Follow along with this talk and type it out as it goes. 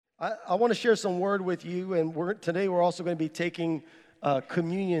I want to share some word with you, and today we're also going to be taking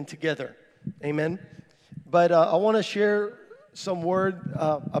communion together. Amen. But I want to share some word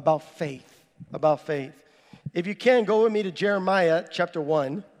about faith. About faith. If you can, go with me to Jeremiah chapter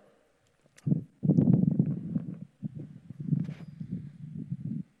 1.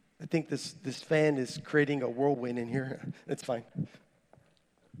 I think this fan is creating a whirlwind in here. It's fine.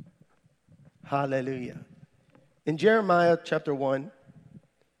 Hallelujah. In Jeremiah chapter 1,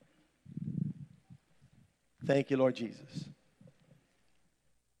 thank you, Lord Jesus.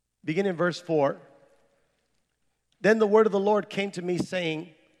 Beginning in verse 4. Then the word of the Lord came to me, saying,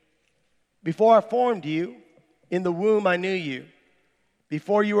 before I formed you, in the womb I knew you.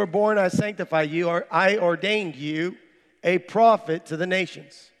 Before you were born, I sanctified you, or I ordained you a prophet to the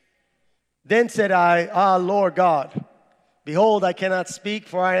nations. Then said I, Lord God, behold, I cannot speak,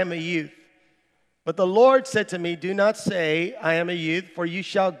 for I am a youth. But the Lord said to me, do not say, I am a youth, for you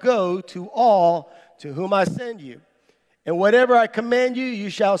shall go to all to whom I send you. And whatever I command you,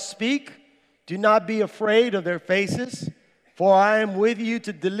 you shall speak. Do not be afraid of their faces, for I am with you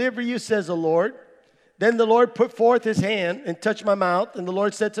to deliver you, says the Lord. Then the Lord put forth his hand and touched my mouth. And the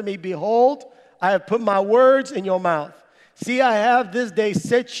Lord said to me, behold, I have put my words in your mouth. See, I have this day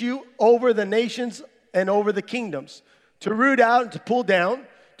set you over the nations and over the kingdoms, to root out and to pull down,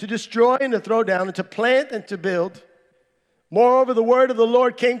 to destroy and to throw down, and to plant and to build. Moreover, the word of the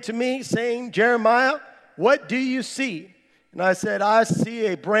Lord came to me, saying, Jeremiah, what do you see? And I said, I see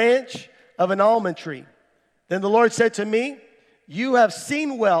a branch of an almond tree. Then the Lord said to me, you have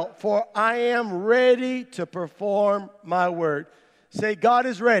seen well, for I am ready to perform my word. Say, God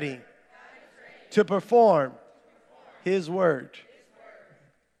is ready to perform his word.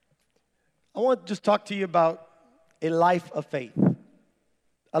 I want to just talk to you about a life of faith.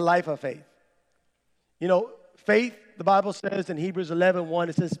 A life of faith. You know, faith, the Bible says in Hebrews 11:1,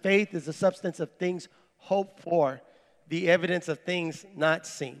 it says, faith is the substance of things hoped for, the evidence of things not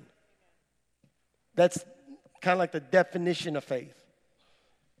seen. That's kind of like the definition of faith.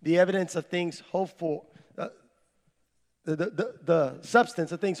 The evidence of things hoped for, the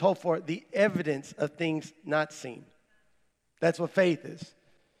substance of things hoped for, the evidence of things not seen. That's what faith is.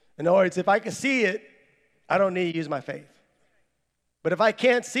 In other words, if I can see it, I don't need to use my faith. But if I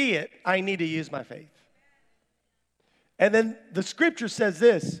can't see it, I need to use my faith. And then the scripture says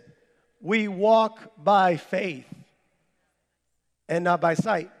this, we walk by faith and not by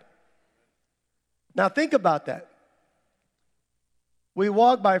sight. Now think about that. We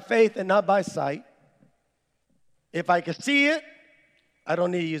walk by faith and not by sight. If I can see it, I don't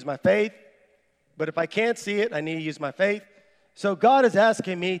need to use my faith. But if I can't see it, I need to use my faith. So God is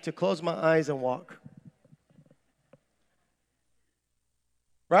asking me to close my eyes and walk.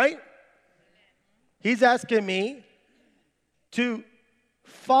 Right? He's asking me to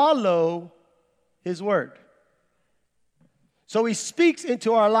follow his word. So he speaks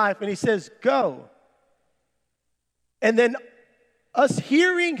into our life and he says, go. And then us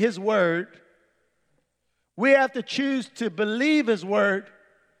hearing his word, we have to choose to believe his word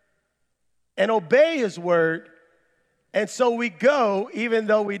and obey his word. And so we go even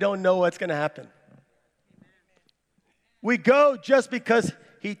though we don't know what's going to happen. We go just because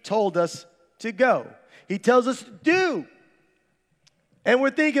he told us to go. He tells us to do. And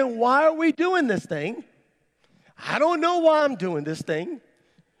we're thinking, why are we doing this thing? I don't know why I'm doing this thing,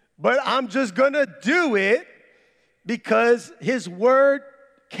 but I'm just going to do it because his word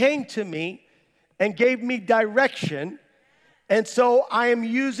came to me and gave me direction. And so I am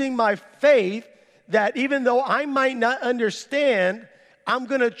using my faith that even though I might not understand, I'm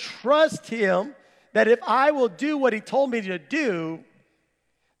going to trust him that if I will do what he told me to do,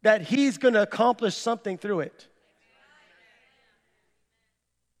 that he's going to accomplish something through it.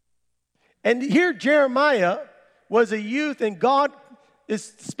 And here Jeremiah was a youth, and God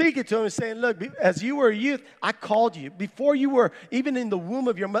is speaking to him and saying, look, as you were a youth, I called you. Before you were even in the womb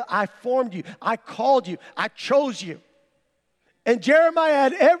of your mother, I formed you. I called you. I chose you. And Jeremiah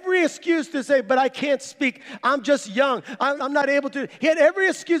had every excuse to say, but I can't speak. I'm just young. I'm not able to. He had every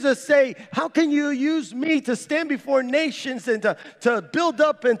excuse to say, how can you use me to stand before nations and to build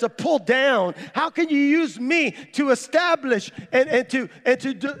up and to pull down? How can you use me to establish and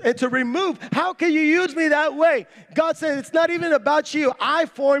to remove? How can you use me that way? God said, it's not even about you. I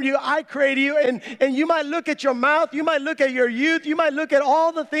formed you. I created you. And you might look at your mouth. You might look at your youth. You might look at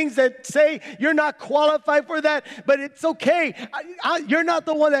all the things that say you're not qualified for that. But it's okay. You're not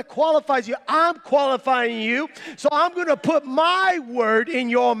the one that qualifies you. I'm qualifying you. So I'm going to put my word in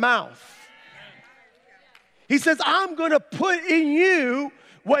your mouth. He says, I'm going to put in you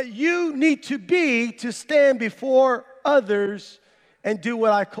what you need to be to stand before others and do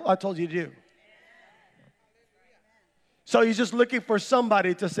what I told you to do. So he's just looking for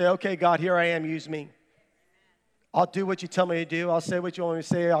somebody to say, okay, God, here I am, use me. I'll do what you tell me to do. I'll say what you want me to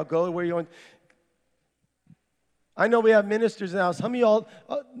say. I'll go where you want. I know we have ministers now. How many of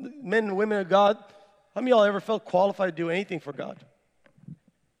y'all, men and women of God, how many of y'all ever felt qualified to do anything for God?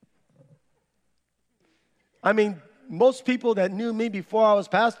 I mean, most people that knew me before I was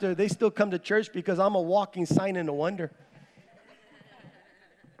pastor, they still come to church because I'm a walking sign and a wonder.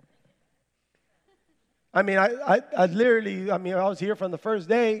 I mean, I literally, I was here from the first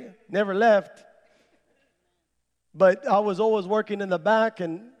day, never left. But I was always working in the back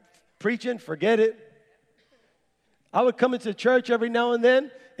and preaching, forget it. I would come into church every now and then,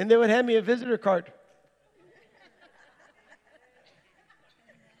 and they would hand me a visitor card.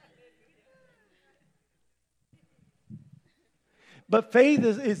 But faith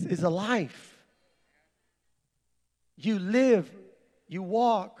is a life. You live, you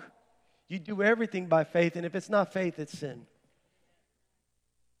walk, you do everything by faith, and if it's not faith, it's sin.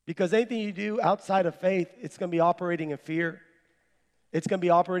 Because anything you do outside of faith, it's going to be operating in fear. It's going to be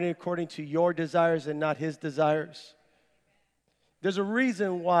operating according to your desires and not his desires. There's a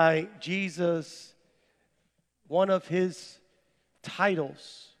reason why Jesus, one of his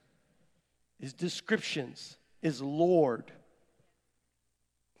titles, his descriptions, is Lord.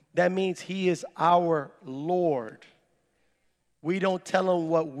 That means he is our Lord. We don't tell him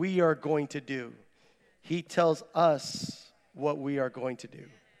what we are going to do. He tells us what we are going to do.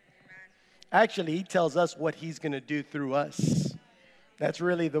 Actually, he tells us what he's going to do through us. That's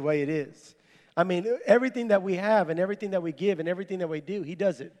really the way it is. I mean, everything that we have and everything that we give and everything that we do, he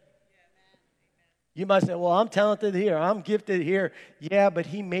does it. You might say, well, I'm talented here. I'm gifted here. Yeah, but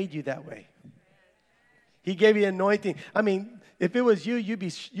he made you that way. He gave you anointing. I mean, if it was you, you'd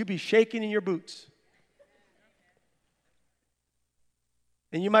be shaking in your boots.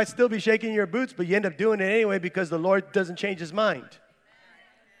 And you might still be shaking in your boots, but you end up doing it anyway because the Lord doesn't change his mind.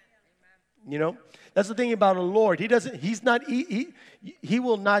 You know, that's the thing about the Lord. He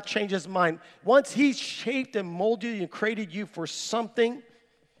will not change his mind. Once he's shaped and molded you and created you for something,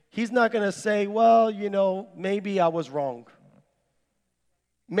 he's not going to say, well, you know, maybe I was wrong.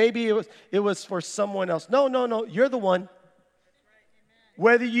 Maybe it was for someone else. No. You're the one.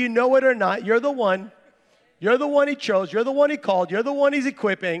 Whether you know it or not, you're the one. You're the one he chose. You're the one he called. You're the one he's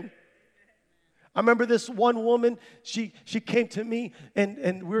equipping. I remember this one woman, she came to me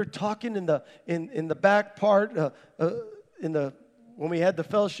and we were talking in the back part when we had the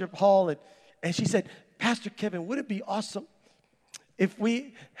fellowship hall and she said, Pastor Kevin, would it be awesome if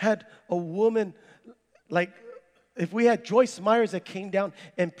we had a woman if we had Joyce Myers that came down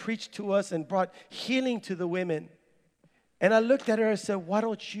and preached to us and brought healing to the women? And I looked at her and said, why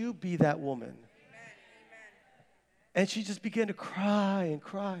don't you be that woman? Amen. And she just began to cry and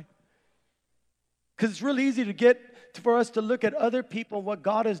cry. Because it's really easy for us to look at other people and what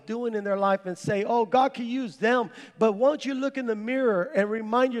God is doing in their life and say, oh, God can use them. But won't you look in the mirror and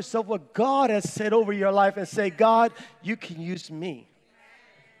remind yourself what God has said over your life and say, God, you can use me.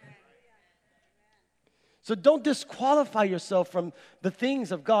 So don't disqualify yourself from the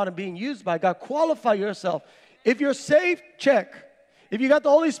things of God and being used by God. Qualify yourself. If you're saved, check. If you got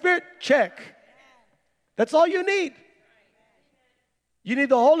the Holy Spirit, check. That's all you need. You need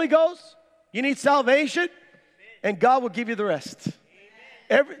the Holy Ghost. You need salvation, and God will give you the rest.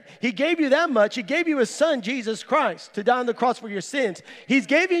 He gave you that much. He gave you His Son, Jesus Christ, to die on the cross for your sins. He's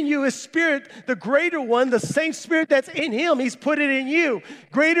giving you His Spirit, the greater one, the same Spirit that's in Him. He's put it in you.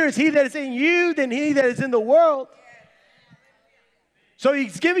 Greater is He that is in you than he that is in the world. So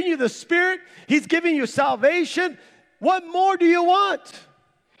He's giving you the Spirit. He's giving you salvation. What more do you want?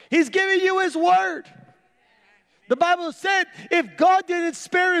 He's giving you His Word. The Bible said, if God didn't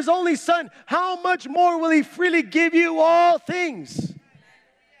spare His only Son, how much more will He freely give you all things?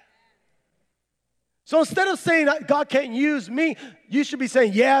 So instead of saying, God can't use me, you should be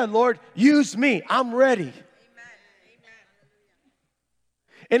saying, yeah, Lord, use me. I'm ready. Amen.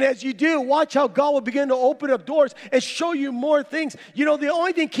 And as you do, watch how God will begin to open up doors and show you more things. You know, the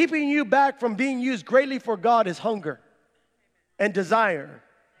only thing keeping you back from being used greatly for God is hunger and desire.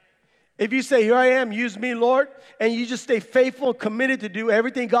 If you say, here I am, use me, Lord, and you just stay faithful and committed to do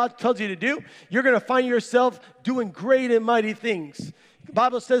everything God tells you to do, you're going to find yourself doing great and mighty things. The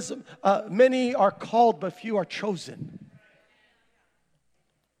Bible says many are called, but few are chosen.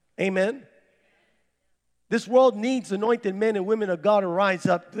 Amen. This world needs anointed men and women of God to rise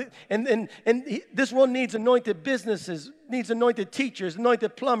up. And this world needs anointed businesses, needs anointed teachers,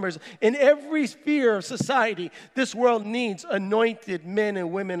 anointed plumbers. In every sphere of society, this world needs anointed men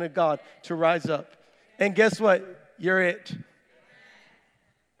and women of God to rise up. And guess what? You're it.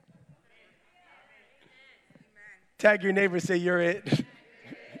 Tag your neighbor, say, you're it.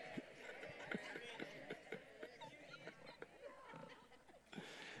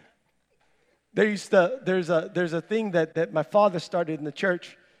 There's a thing that my father started in the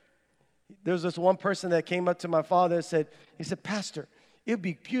church. There was this one person that came up to my father and said, Pastor, it would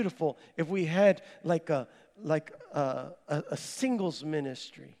be beautiful if we had like a singles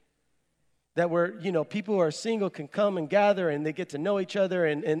ministry. That where, people who are single can come and gather and they get to know each other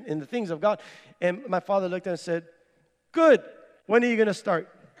and the things of God. And my father looked at it and said, good, when are you going to start?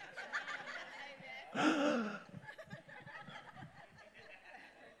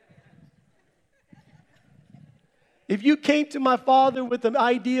 If you came to my father with the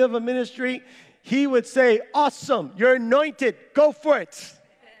idea of a ministry, he would say, awesome, you're anointed, go for it.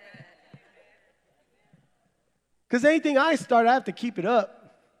 Because anything I start, I have to keep it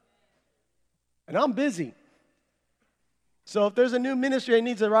up. And I'm busy. So if there's a new ministry that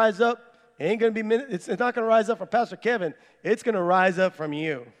needs to rise up, it's not going to rise up from Pastor Kevin. It's going to rise up from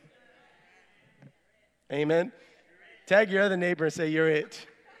you. Amen. Tag your other neighbor and say, you're it.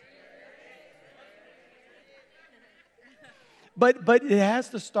 But it has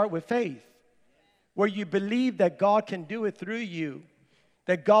to start with faith, where you believe that God can do it through you,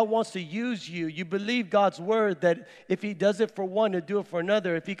 that God wants to use you. You believe God's word that if he does it for one, he'll do it for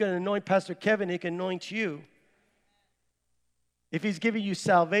another. If he can anoint Pastor Kevin, he can anoint you. If he's giving you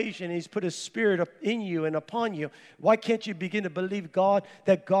salvation, he's put his spirit in you and upon you, why can't you begin to believe God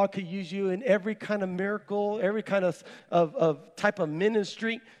that God could use you in every kind of miracle, every kind of type of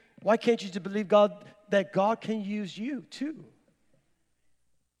ministry? Why can't you just believe God that God can use you too?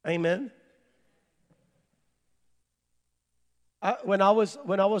 Amen. When I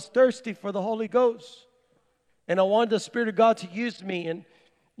was thirsty for the Holy Ghost, and I wanted the Spirit of God to use me, and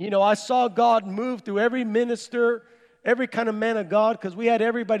I saw God move through every minister, every kind of man of God, because we had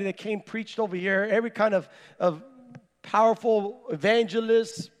everybody that came preached over here, every kind of powerful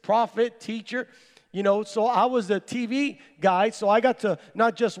evangelist, prophet, teacher. So I was a TV guy, so I got to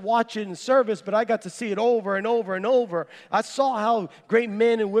not just watch it in service, but I got to see it over and over and over. I saw how great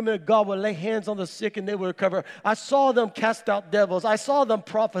men and women of God would lay hands on the sick and they would recover. I saw them cast out devils. I saw them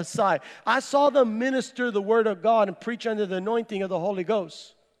prophesy. I saw them minister the word of God and preach under the anointing of the Holy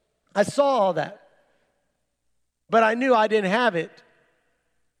Ghost. I saw all that. But I knew I didn't have it.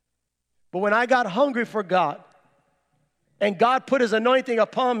 But when I got hungry for God, and God put his anointing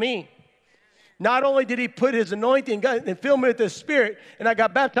upon me, not only did he put his anointing and fill me with the Spirit, and I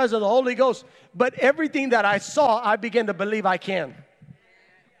got baptized with the Holy Ghost, but everything that I saw, I began to believe I can.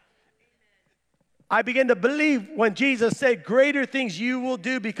 I began to believe when Jesus said, greater things you will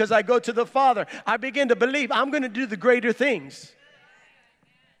do because I go to the Father. I began to believe I'm going to do the greater things.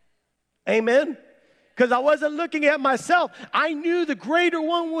 Amen. Because I wasn't looking at myself. I knew the greater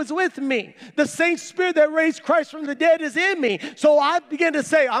one was with me. The same Spirit that raised Christ from the dead is in me. So I began to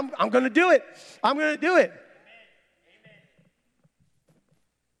say, I'm going to do it. I'm going to do it.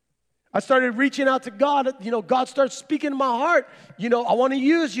 I started reaching out to God. God started speaking to my heart. I want to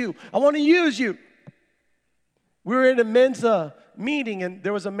use you. I want to use you. We were in a men's meeting, and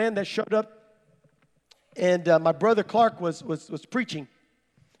there was a man that showed up, and my brother Clark was preaching.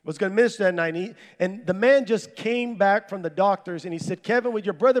 Was going to minister that night. And the man just came back from the doctors, and he said, Kevin, would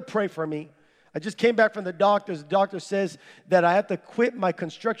your brother pray for me? I just came back from the doctors. The doctor says that I have to quit my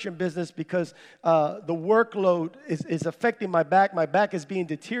construction business because the workload is affecting my back. My back is being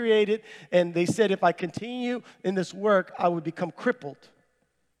deteriorated. And they said if I continue in this work, I would become crippled.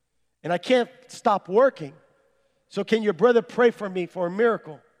 And I can't stop working. So can your brother pray for me for a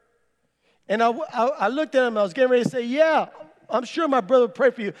miracle? And I looked at him. I was getting ready to say, yeah, I'm sure my brother would pray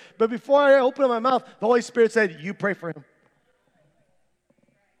for you. But before I opened my mouth, the Holy Spirit said, you pray for him.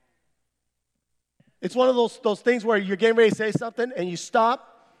 It's one of those things where you're getting ready to say something and you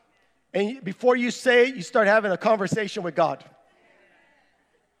stop. And before you say it, you start having a conversation with God.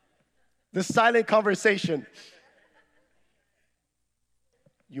 The silent conversation.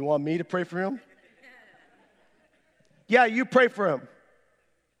 You want me to pray for him? Yeah, you pray for him.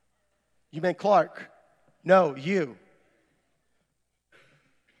 You meant Clark? No, you.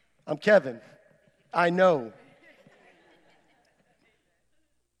 I'm Kevin. I know.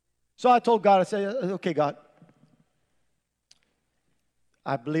 So I told God, I said, okay, God,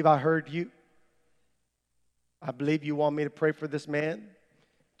 I believe I heard you. I believe you want me to pray for this man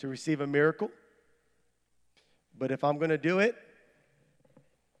to receive a miracle. But if I'm going to do it,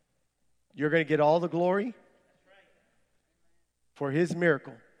 you're going to get all the glory for his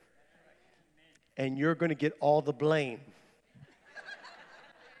miracle. And you're going to get all the blame.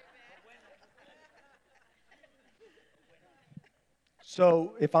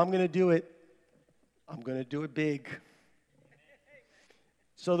 So if I'm going to do it, I'm going to do it big.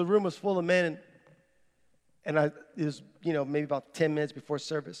 So the room was full of men, and it was, maybe about 10 minutes before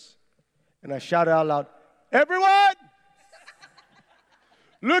service. And I shouted out loud, everyone,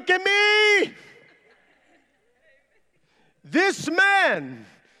 look at me. This man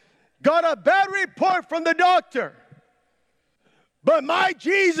got a bad report from the doctor, but my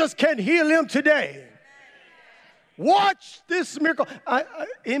Jesus can heal him today. Watch this miracle.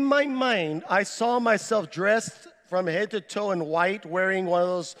 In my mind, I saw myself dressed from head to toe in white, wearing one of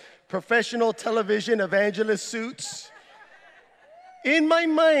those professional television evangelist suits. In my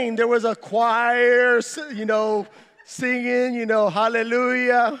mind, there was a choir, singing,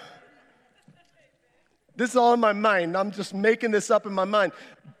 hallelujah. This is all in my mind. I'm just making this up in my mind.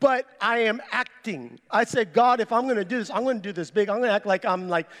 But I am acting. I said, God, if I'm going to do this, I'm going to do this big. I'm going to act like I'm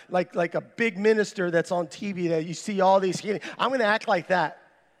like a big minister that's on TV that you see all these healing. I'm going to act like that.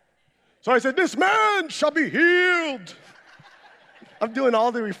 So I said, this man shall be healed. I'm doing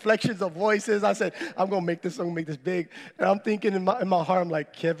all the reflections of voices. I said, I'm going to make this big. And I'm thinking in my heart, I'm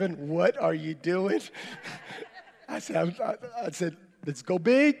like, Kevin, what are you doing? I said, let's go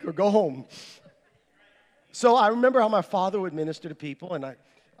big or go home. So I remember how my father would minister to people, and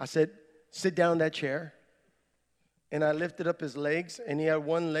I said, sit down in that chair. And I lifted up his legs, and he had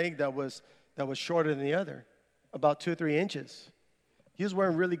one leg that was shorter than the other, about 2 or 3 inches. He was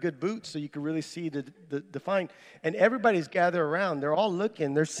wearing really good boots, so you could really see the define. And everybody's gathered around. They're all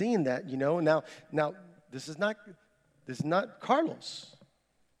looking. They're seeing that, Now, this is not Carlos.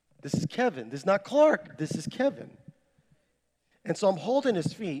 This is Kevin. This is not Clark. This is Kevin. And so I'm holding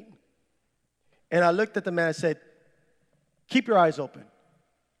his feet. And I looked at the man and said, keep your eyes open.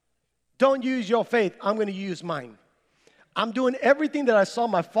 Don't use your faith. I'm going to use mine. I'm doing everything that I saw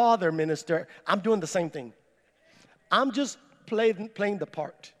my father minister. I'm doing the same thing. I'm just playing the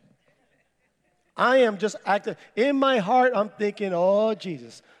part. I am just acting. In my heart, I'm thinking, oh,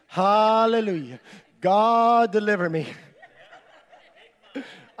 Jesus, hallelujah. God, deliver me.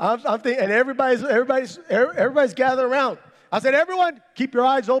 I'm thinking, and everybody's gathered around. I said, everyone, keep your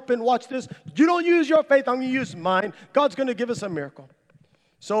eyes open. Watch this. You don't use your faith. I'm going to use mine. God's going to give us a miracle.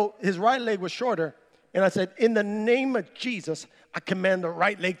 So his right leg was shorter. And I said, in the name of Jesus, I command the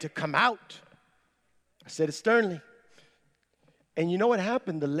right leg to come out. I said it sternly. And you know what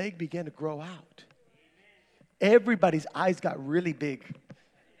happened? The leg began to grow out. Everybody's eyes got really big.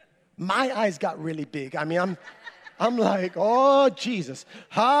 My eyes got really big. I mean, I'm like, oh, Jesus,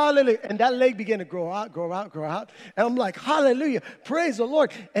 hallelujah. And that leg began to grow out. And I'm like, hallelujah, praise the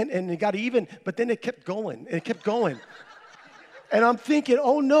Lord. And it got even, but then it kept going, and it kept going. And I'm thinking,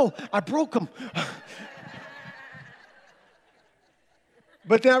 oh, no, I broke him.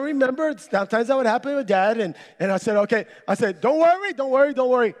 But then I remember, sometimes that would happen with Dad, and I said, okay. I said, don't worry.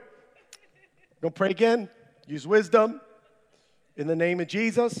 Don't pray again. Use wisdom. In the name of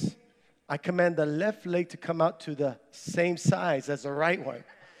Jesus, I command the left leg to come out to the same size as the right one.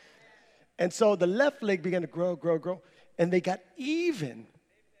 And so the left leg began to grow, and they got even.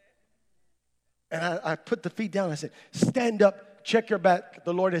 And I put the feet down. I said, stand up, check your back.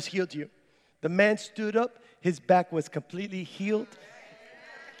 The Lord has healed you. The man stood up. His back was completely healed.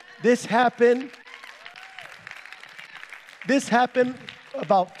 This happened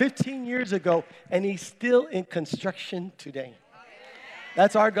about 15 years ago, and he's still in construction today.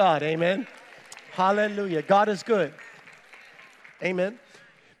 That's our God, amen? Hallelujah. God is good. Amen.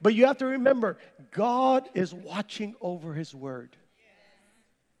 But you have to remember, God is watching over his word.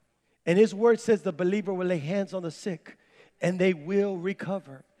 And his word says the believer will lay hands on the sick, and they will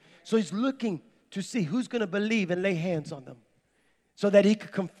recover. So he's looking to see who's going to believe and lay hands on them so that he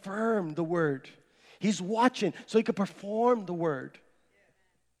could confirm the word. He's watching so he could perform the word.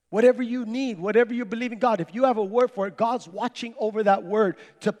 Whatever you need, whatever you believe in God, if you have a word for it, God's watching over that word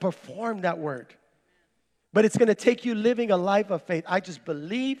to perform that word. But it's going to take you living a life of faith. I just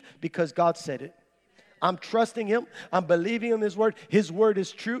believe because God said it. I'm trusting him. I'm believing in his word. His word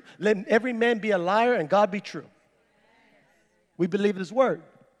is true. Let every man be a liar and God be true. We believe his word.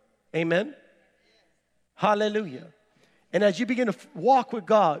 Amen. Hallelujah. And as you begin to walk with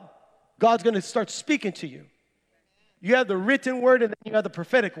God, God's going to start speaking to you. You have the written word and then you have the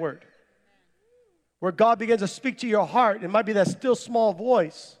prophetic word. Where God begins to speak to your heart. It might be that still small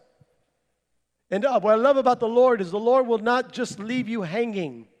voice. And what I love about the Lord is the Lord will not just leave you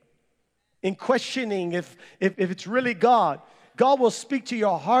hanging in questioning if it's really God. God will speak to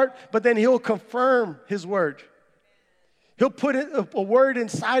your heart, but then he'll confirm his word. He'll put a word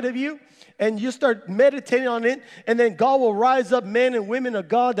inside of you, and you start meditating on it, and then God will rise up men and women of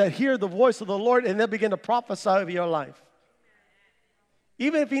God that hear the voice of the Lord, and they'll begin to prophesy over your life.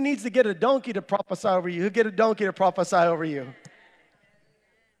 Even if he needs to get a donkey to prophesy over you, he'll get a donkey to prophesy over you.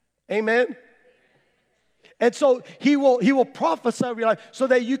 Amen? And so he will prophesy over your life so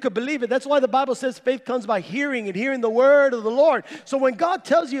that you could believe it. That's why the Bible says faith comes by hearing and hearing the word of the Lord. So when God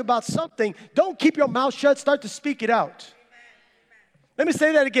tells you about something, don't keep your mouth shut. Start to speak it out. Let me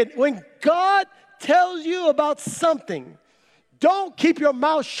say that again. When God tells you about something, don't keep your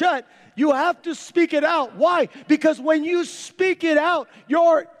mouth shut. You have to speak it out. Why? Because when you speak it out,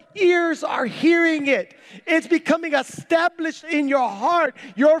 your ears are hearing it. It's becoming established in your heart.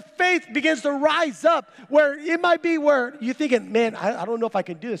 Your faith begins to rise up where it might be where you're thinking, man, I don't know if I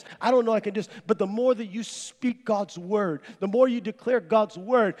can do this. I don't know I can do this. But the more that you speak God's word, the more you declare God's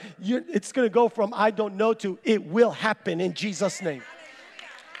word, it's going to go from I don't know to it will happen in Jesus' name.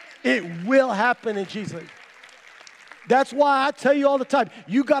 It will happen in Jesus' name. That's why I tell you all the time,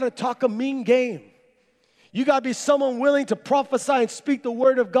 you got to talk a mean game. You got to be someone willing to prophesy and speak the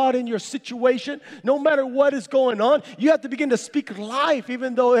word of God in your situation. No matter what is going on, you have to begin to speak life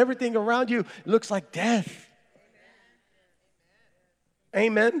even though everything around you looks like death.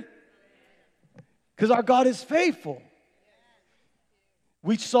 Amen? Because our God is faithful.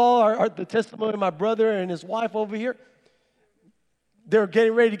 We saw the testimony of my brother and his wife over here. They were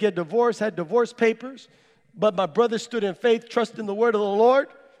getting ready to get divorced, had divorce papers. But my brother stood in faith, trusting the word of the Lord.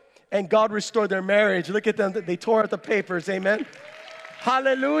 And God restored their marriage. Look at them. They tore out the papers. Amen.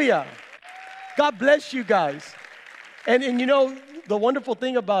 Hallelujah. God bless you guys. And you know, the wonderful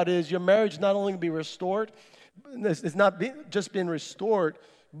thing about it is your marriage not only be restored, it's not just been restored,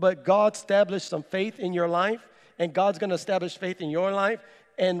 but God established some faith in your life. And God's going to establish faith in your life.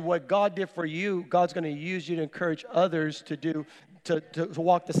 And what God did for you, God's going to use you to encourage others to do. To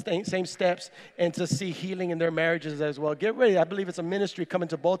walk the same steps and to see healing in their marriages as well. Get ready. I believe it's a ministry coming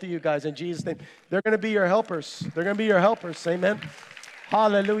to both of you guys in Jesus' name. They're going to be your helpers. They're going to be your helpers. Amen.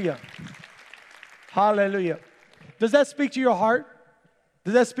 Hallelujah. Hallelujah. Does that speak to your heart?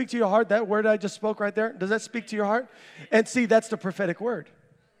 Does that speak to your heart? That word I just spoke right there? Does that speak to your heart? And see, that's the prophetic word.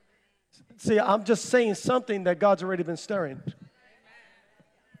 See, I'm just saying something that God's already been stirring.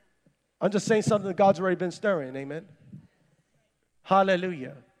 I'm just saying something that God's already been stirring. Amen.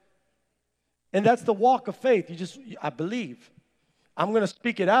 Hallelujah. And that's the walk of faith. I believe. I'm going to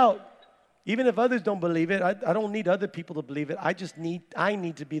speak it out. Even if others don't believe it, I don't need other people to believe it. I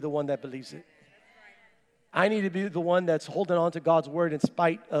need to be the one that believes it. I need to be the one that's holding on to God's word in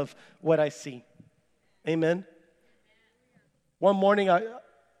spite of what I see. Amen. One morning,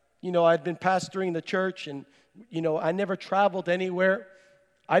 I'd been pastoring the church and, I never traveled anywhere.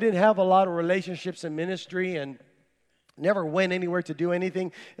 I didn't have a lot of relationships in ministry and never went anywhere to do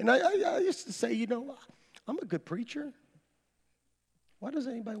anything. And I used to say, I'm a good preacher. Why does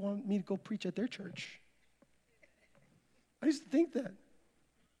anybody want me to go preach at their church? I used to think that.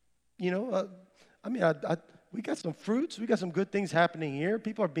 We got some fruits. We got some good things happening here.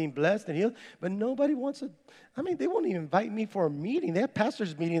 People are being blessed and healed. But nobody wants to. They won't even invite me for a meeting. They have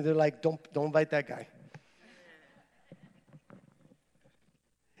pastors' meetings. They're like, don't invite that guy.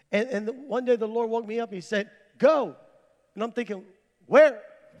 And one day the Lord woke me up and he said, go. And I'm thinking, where?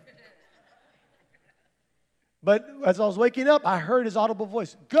 But as I was waking up, I heard his audible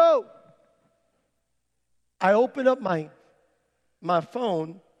voice, go. I opened up my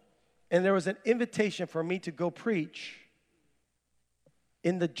phone, and there was an invitation for me to go preach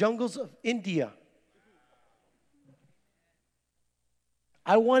in the jungles of India.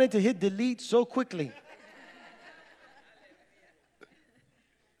 I wanted to hit delete so quickly.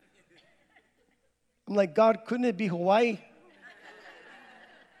 I'm like, God, couldn't it be Hawaii?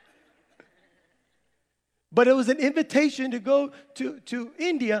 But it was an invitation to go to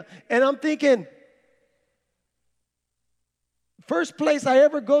India. And I'm thinking, first place I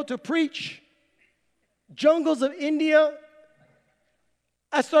ever go to preach, jungles of India.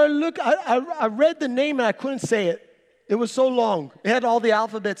 I started looking, I read the name and I couldn't say it. It was so long. It had all the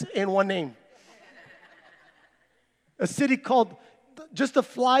alphabets in one name. A city called, just to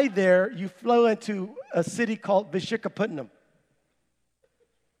fly there, you flew into a city called Vishakhapatnam.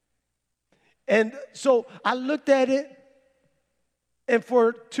 And so I looked at it, and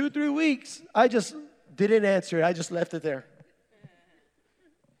for 2-3 weeks, I just didn't answer it. I just left it there.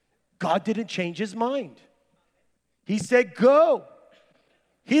 God didn't change his mind. He said, go.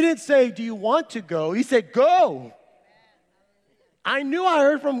 He didn't say, do you want to go? He said, go. I knew I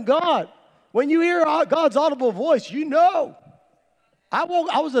heard from God. When you hear God's audible voice, you know. I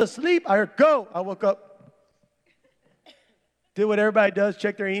was asleep. I heard, go. I woke up. Did what everybody does,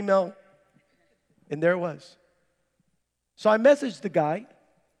 check their email. And there it was. So I messaged the guy,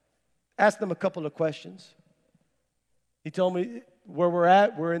 asked him a couple of questions. He told me, where we're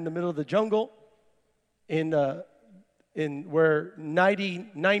at, we're in the middle of the jungle, in where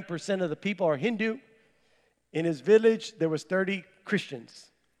 99% of the people are Hindu. In his village, there was 30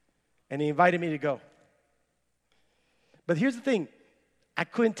 Christians, and he invited me to go. But here's the thing, I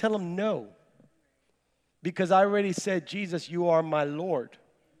couldn't tell him no, because I already said, Jesus, you are my Lord.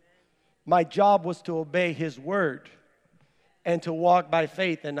 My job was to obey his word and to walk by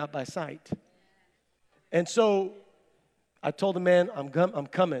faith and not by sight. And so I told the man, I'm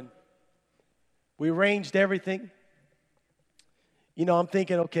coming. We arranged everything. You know, I'm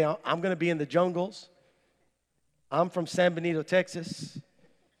thinking, okay, I'm going to be in the jungles. I'm from San Benito, Texas.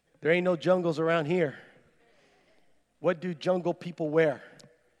 There ain't no jungles around here. What do jungle people wear?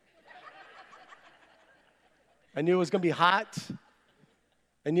 I knew it was going to be hot.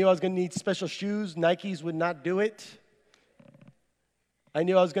 I knew I was going to need special shoes. Nikes would not do it. I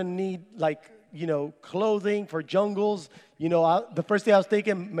knew I was going to need, clothing for jungles. The first thing I was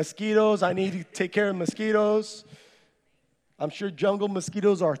thinking, mosquitoes. I need to take care of mosquitoes. I'm sure jungle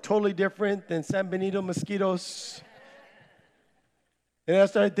mosquitoes are totally different than San Benito mosquitoes. And I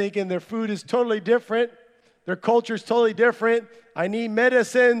started thinking their food is totally different. Their culture is totally different. I need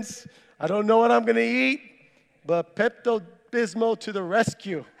medicines. I don't know what I'm going to eat, but Pepto-Bismol to the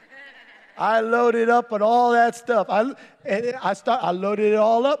rescue. I loaded up on all that stuff. I loaded it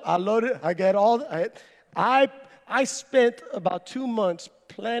all up. I spent about 2 months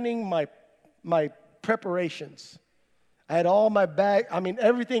planning my preparations. I had all my bag. I mean,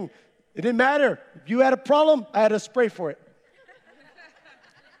 everything. It didn't matter. If you had a problem, I had a spray for it.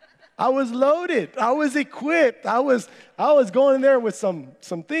 I was loaded. I was equipped. I was going in there with some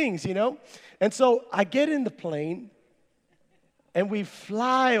things, And so I get in the plane, and we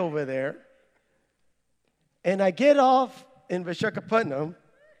fly over there, and I get off in Visakhapatnam,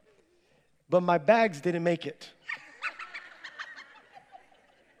 but my bags didn't make it.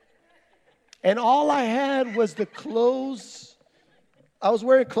 And all I had was the clothes. I was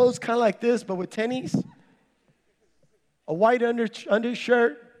wearing clothes kind of like this, but with tennies, a white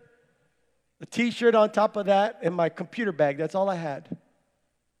undershirt, a T-shirt on top of that, and my computer bag. That's all I had.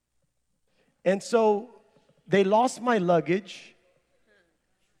 And so they lost my luggage.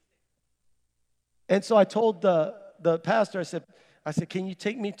 And so I told the pastor, I said, can you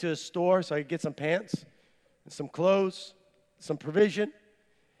take me to a store so I can get some pants and some clothes, some provision?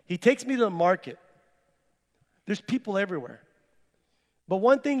 He takes me to the market. There's people everywhere. But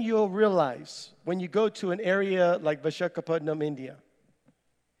one thing you'll realize when you go to an area like Visakhapatnam, India,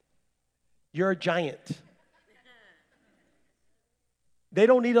 you're a giant. They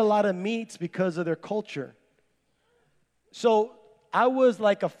don't eat a lot of meats because of their culture. So I was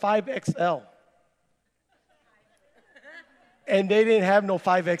like a 5XL. And they didn't have no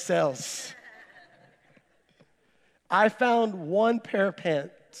 5XLs. I found one pair of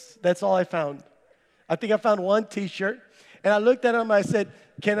pants. That's all I found. I think I found one T-shirt. And I looked at him and I said,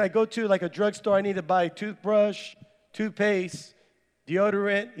 can I go to like a drugstore? I need to buy a toothbrush, toothpaste,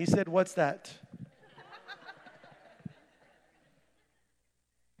 deodorant. He said, what's that?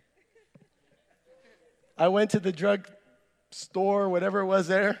 I went to the drug store, whatever it was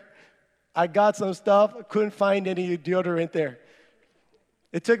there. I got some stuff. I couldn't find any deodorant there.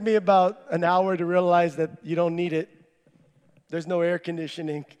 It took me about an hour to realize that you don't need it. There's no air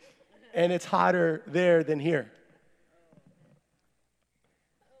conditioning, and it's hotter there than here.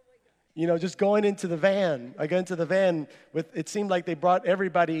 Just going into the van. I got into the van it seemed like they brought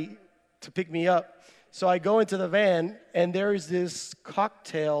everybody to pick me up. So I go into the van, and there's this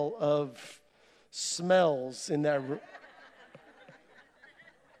cocktail of smells in that room.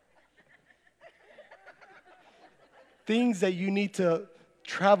 Things that you need to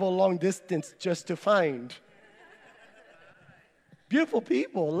travel long distance just to find. Beautiful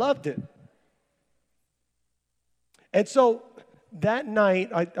people, loved it. And so that night,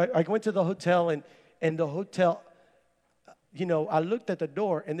 I went to the hotel, and the hotel, I looked at the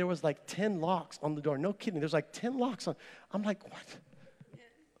door, and there was like 10 locks on the door. No kidding, there's like 10 locks on. I'm like, what?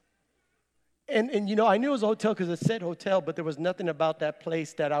 And I knew it was a hotel because it said hotel, but there was nothing about that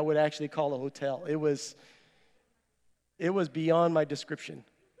place that I would actually call a hotel. It was beyond my description.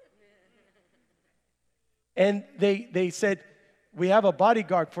 And they said, we have a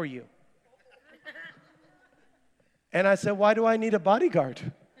bodyguard for you. And I said, why do I need a bodyguard?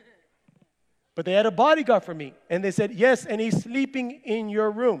 But they had a bodyguard for me. And they said, yes, and he's sleeping in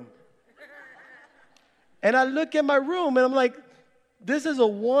your room. And I look at my room, and I'm like, this is a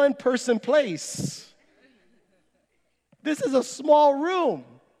one-person place. This is a small room.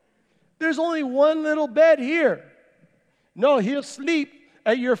 There's only one little bed here. No, he'll sleep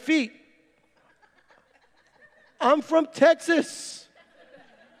at your feet. I'm from Texas.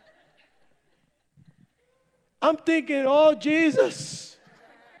 I'm thinking, oh, Jesus,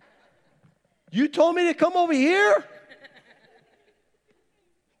 you told me to come over here?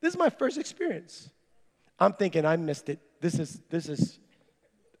 This is my first experience. I'm thinking, I missed it.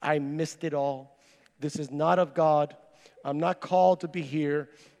 I missed it all. This is not of God. I'm not called to be here.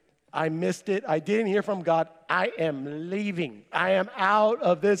 I missed it. I didn't hear from God. I am leaving. I am out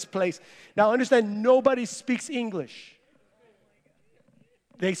of this place. Now understand, nobody speaks English.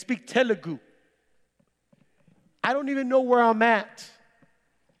 They speak Telugu. I don't even know where I'm at.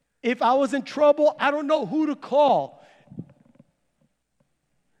 If I was in trouble, I don't know who to call.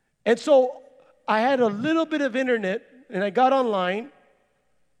 And so I had a little bit of internet, and I got online,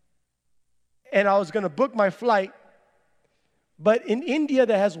 and I was going to book my flight. But in India,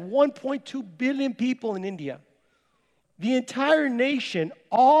 that has 1.2 billion people in India, the entire nation,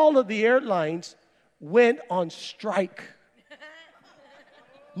 all of the airlines went on strike.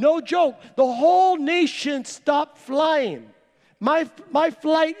 No joke. The whole nation stopped flying. My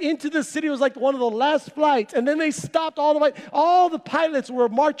flight into the city was like one of the last flights, and then they stopped all the way. All the pilots were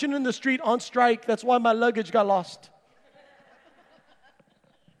marching in the street on strike. That's why my luggage got lost.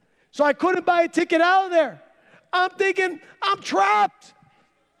 So I couldn't buy a ticket out of there. I'm thinking, I'm trapped.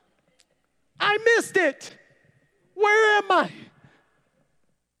 I missed it. Where am I?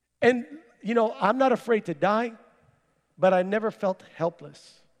 And, I'm not afraid to die, but I never felt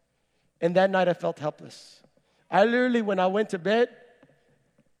helpless. And that night I felt helpless. I literally, when I went to bed,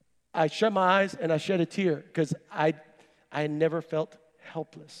 I shut my eyes and I shed a tear because I never felt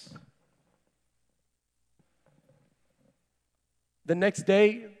helpless. The next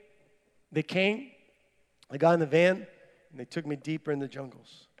day, they came, I got in the van, and they took me deeper in the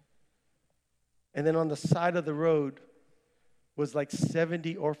jungles. And then on the side of the road was like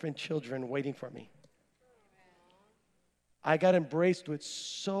 70 orphan children waiting for me. I got embraced with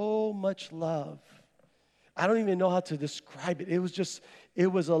so much love. I don't even know how to describe it. It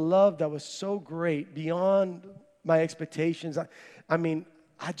was a love that was so great, beyond my expectations. I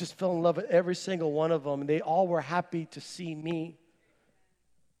just fell in love with every single one of them. And they all were happy to see me.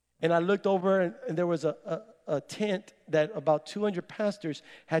 And I looked over, and there was a tent that about 200 pastors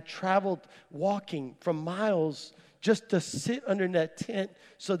had traveled walking from miles just to sit under that tent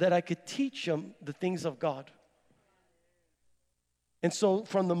so that I could teach them the things of God. And so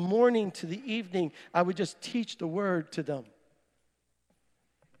from the morning to the evening, I would just teach the word to them.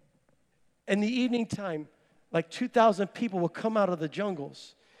 In the evening time, like 2,000 people would come out of the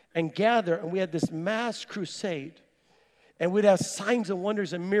jungles and gather, and we had this mass crusade. And we'd have signs and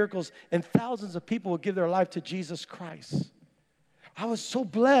wonders and miracles, and thousands of people would give their life to Jesus Christ. I was so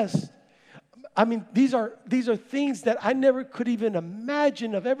blessed. These are things that I never could even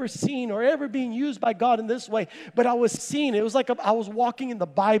imagine of ever seeing or ever being used by God in this way. But I was seeing it. It was like I was walking in the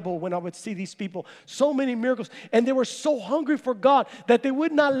Bible when I would see these people. So many miracles. And they were so hungry for God that they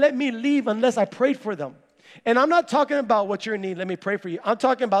would not let me leave unless I prayed for them. And I'm not talking about what you're in need, let me pray for you. I'm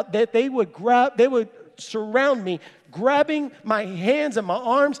talking about that they would surround me, grabbing my hands and my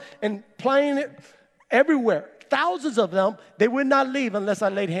arms and playing it everywhere. Thousands of them, they would not leave unless I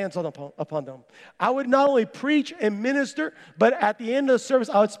laid hands upon them. I would not only preach and minister, but at the end of the service,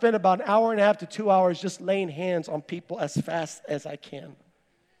 I would spend about an hour and a half to 2 hours just laying hands on people as fast as I can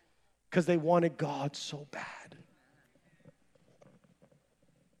because they wanted God so bad.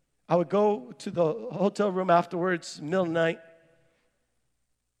 I would go to the hotel room afterwards, middle of the night,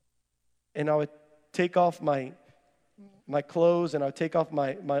 and I would take off my clothes, and I would take off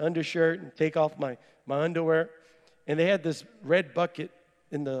my undershirt and take off my underwear. And they had this red bucket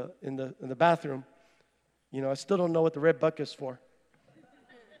in the bathroom. I still don't know what the red bucket is for.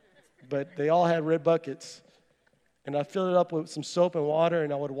 But they all had red buckets. And I filled it up with some soap and water,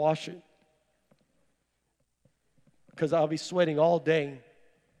 and I would wash it. Because I'll be sweating all day.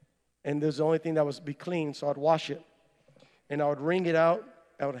 And there's the only thing that was be clean, so I'd wash it. And I would wring it out.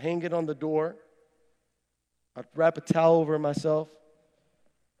 I would hang it on the door. I'd wrap a towel over myself.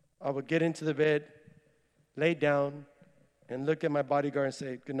 I would get into the bed, lay down, and look at my bodyguard and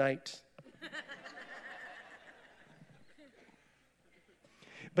say, good night.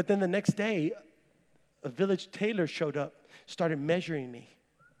 But then the next day, a village tailor showed up, started measuring me.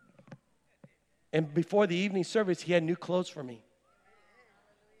 And before the evening service, he had new clothes for me.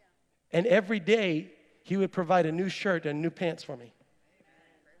 And every day, he would provide a new shirt and new pants for me.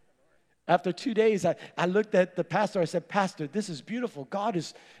 After 2 days, I looked at the pastor. I said, Pastor, this is beautiful.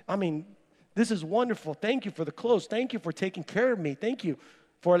 This is wonderful. Thank you for the clothes. Thank you for taking care of me. Thank you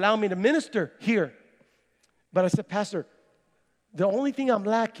for allowing me to minister here. But I said, Pastor, the only thing I'm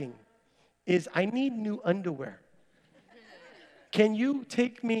lacking is I need new underwear. can you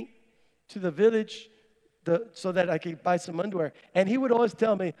take me to the village so that I could buy some underwear? And he would always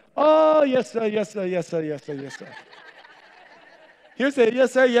tell me, oh, yes, sir, yes, sir, yes, sir, yes, sir, yes, sir. He would say,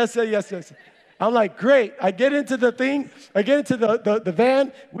 yes, sir, yes, sir, yes, sir. I'm like, great. I get into the the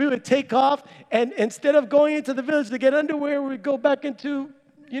van. We would take off. And instead of going into the village to get underwear, we would go back into,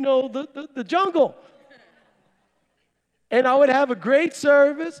 the jungle. And I would have a great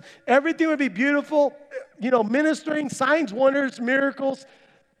service. Everything would be beautiful, ministering, signs, wonders, miracles,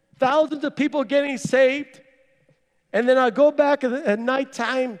 thousands of people getting saved. And then I'd go back at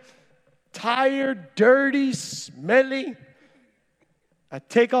nighttime, tired, dirty, smelly. I'd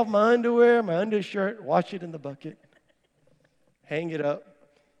take off my underwear, my undershirt, wash it in the bucket, hang it up,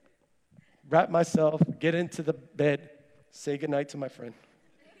 wrap myself, get into the bed, say goodnight to my friend.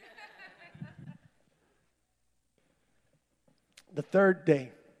 The third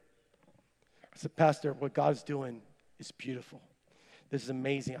day, I said, Pastor, what God's doing is beautiful. This is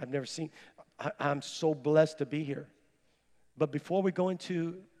amazing. I've never seen, I'm so blessed to be here. But before we go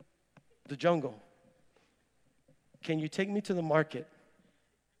into the jungle, can you take me to the market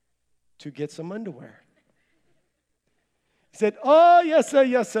to get some underwear? He said, oh, yes, sir,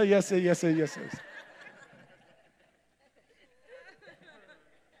 yes, sir, yes, sir, yes, sir, yes, sir.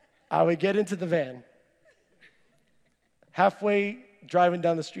 I would get into the van. Halfway driving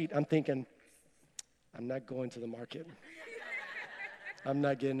down the street, I'm thinking, I'm not going to the market. I'm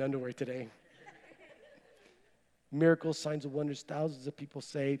not getting underwear today. Miracles, signs and wonders, thousands of people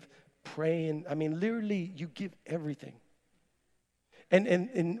saved, praying. I mean, literally, you give everything.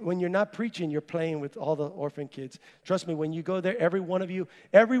 And when you're not preaching, you're playing with all the orphan kids. Trust me, when you go there, every one of you,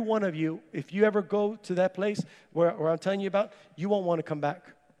 if you ever go to that place where I'm telling you about, you won't want to come back.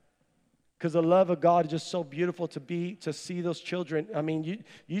 Because the love of God is just so beautiful to see those children. I mean,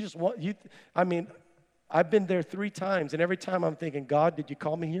 I've been there 3 times, and every time I'm thinking, God, did you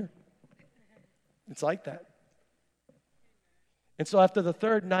call me here? It's like that. And so after the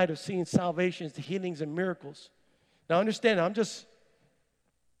third night of seeing salvations, the healings, and miracles, now understand, I'm just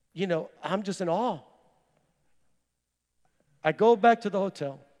in awe. I go back to the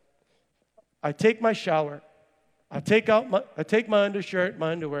hotel. I take my shower. I take my undershirt,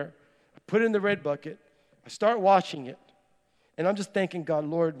 my underwear. Put it in the red bucket. I start washing it. And I'm just thanking God,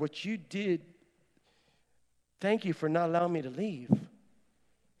 Lord, what you did, thank you for not allowing me to leave.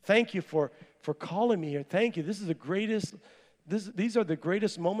 Thank you for calling me here. Thank you. These are the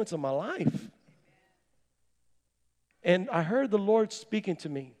greatest moments of my life. And I heard the Lord speaking to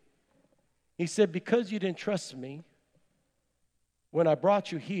me. He said, because you didn't trust me when I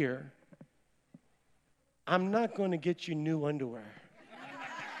brought you here, I'm not going to get you new underwear.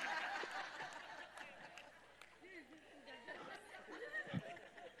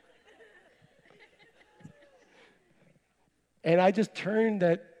 And I just turned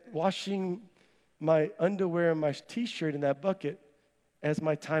that washing my underwear and my T-shirt in that bucket as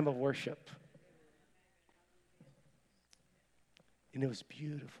my time of worship. And it was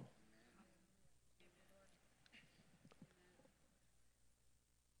beautiful.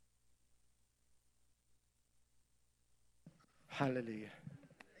 Hallelujah.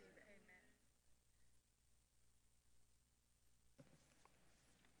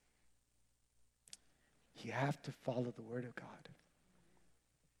 You have to follow the word of God.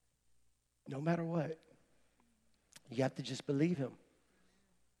 No matter what. You have to just believe him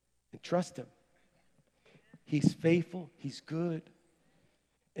and trust him. He's faithful. He's good.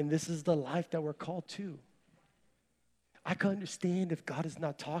 And this is the life that we're called to. I can understand if God is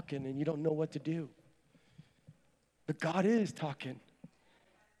not talking and you don't know what to do. But God is talking.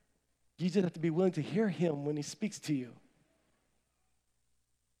 You just have to be willing to hear him when he speaks to you.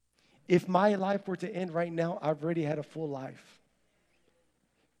 If my life were to end right now, I've already had a full life.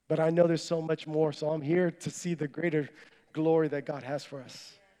 But I know there's so much more, so I'm here to see the greater glory that God has for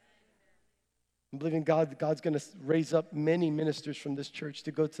us. I'm believing God's going to raise up many ministers from this church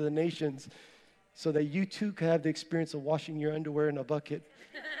to go to the nations so that you too can have the experience of washing your underwear in a bucket.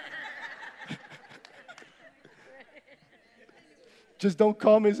 Just don't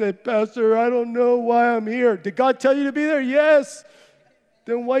call me and say, Pastor, I don't know why I'm here. Did God tell you to be there? Yes.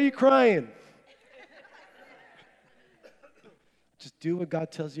 Then why are you crying? Just do what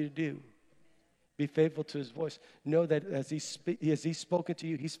God tells you to do. Be faithful to his voice. Know that as he's spoken to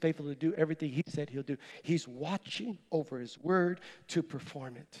you, he's faithful to do everything he said he'll do. He's watching over his word to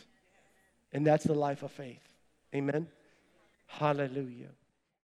perform it. And that's the life of faith. Amen? Hallelujah.